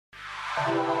All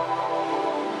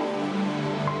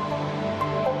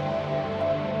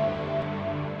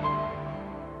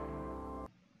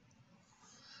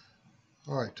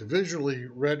right, to visually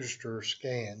register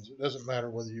scans, it doesn't matter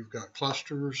whether you've got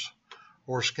clusters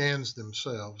or scans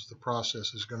themselves, the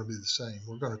process is going to be the same.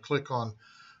 We're going to click on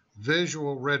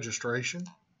Visual Registration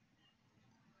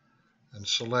and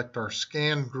select our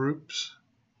scan groups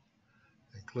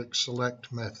and click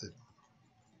Select Method.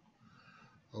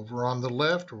 Over on the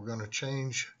left, we're going to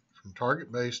change from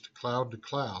target base to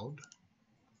cloud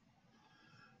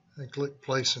and click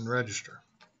Place and Register.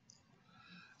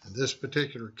 In this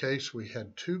particular case, we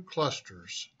had two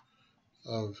clusters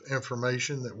of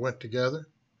information that went together,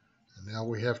 and now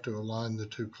we have to align the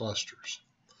two clusters.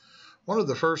 One of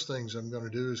the first things I'm going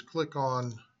to do is click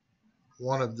on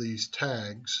one of these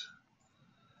tags,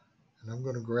 and I'm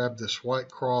going to grab this white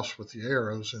cross with the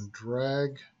arrows and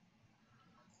drag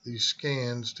these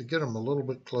scans to get them a little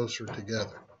bit closer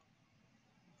together.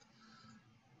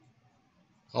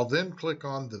 I'll then click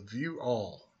on the View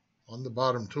All on the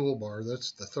bottom toolbar.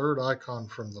 That's the third icon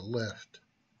from the left.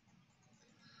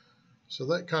 So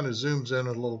that kind of zooms in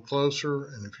a little closer,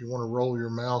 and if you want to roll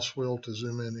your mouse wheel to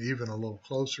zoom in even a little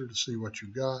closer to see what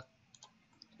you've got.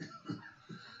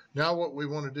 Now what we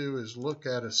want to do is look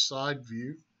at a side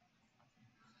view.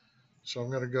 So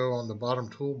I'm going to go on the bottom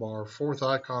toolbar, fourth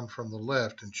icon from the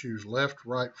left, and choose left,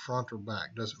 right, front, or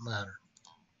back. Doesn't matter.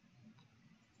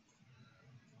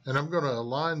 And I'm going to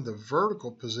align the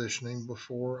vertical positioning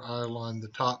before I align the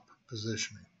top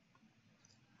positioning.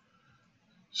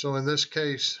 So in this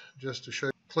case, just to show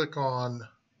you, click on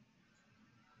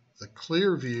the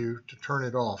clear view to turn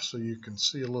it off so you can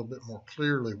see a little bit more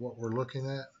clearly what we're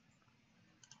looking at.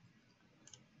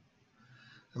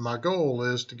 And my goal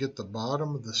is to get the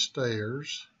bottom of the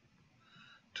stairs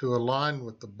to align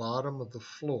with the bottom of the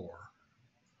floor.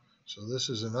 So this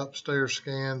is an upstairs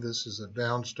scan, this is a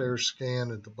downstairs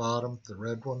scan at the bottom, the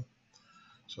red one.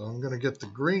 So I'm going to get the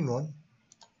green one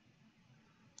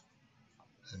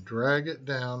and drag it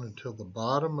down until the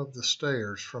bottom of the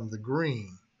stairs from the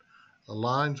green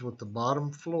aligns with the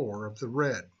bottom floor of the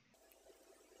red.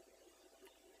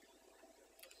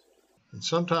 And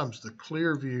sometimes the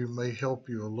clear view may help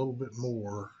you a little bit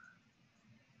more.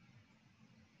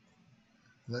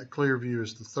 That clear view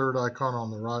is the third icon on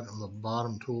the right on the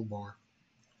bottom toolbar.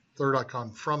 Third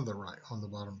icon from the right on the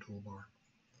bottom toolbar.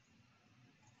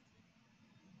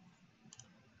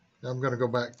 Now I'm going to go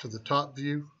back to the top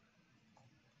view.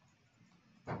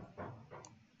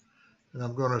 And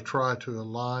I'm going to try to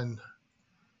align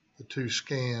the two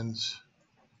scans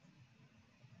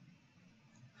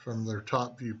from their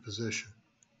top view position.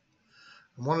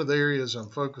 And one of the areas I'm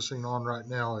focusing on right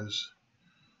now is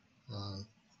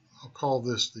I'll call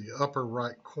this the upper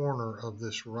right corner of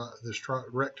this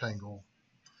rectangle,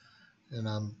 and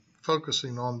I'm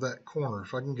focusing on that corner.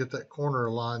 If I can get that corner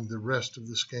aligned, the rest of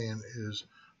the scan is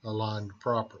aligned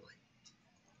properly.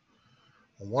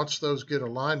 And once those get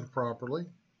aligned properly,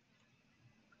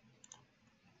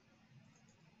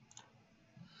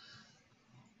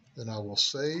 then I will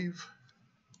save.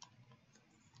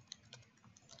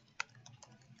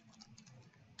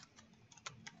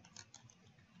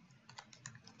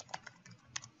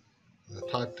 I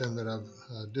typed in that I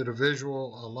did a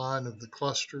visual align of the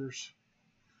clusters.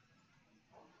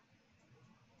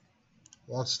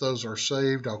 Once those are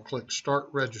saved, I'll click Start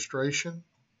Registration,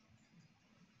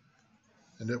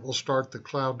 and it will start the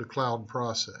cloud-to-cloud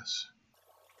process.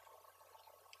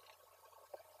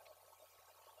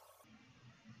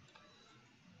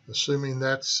 Assuming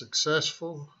that's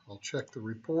successful, I'll check the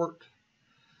report.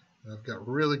 I've got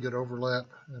really good overlap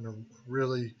and a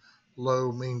really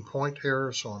low mean point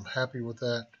error, so I'm happy with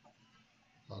that.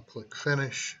 I'll click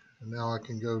Finish, and now I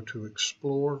can go to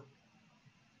Explore.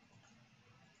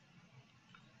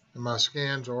 And my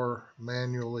scans are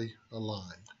manually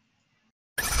aligned.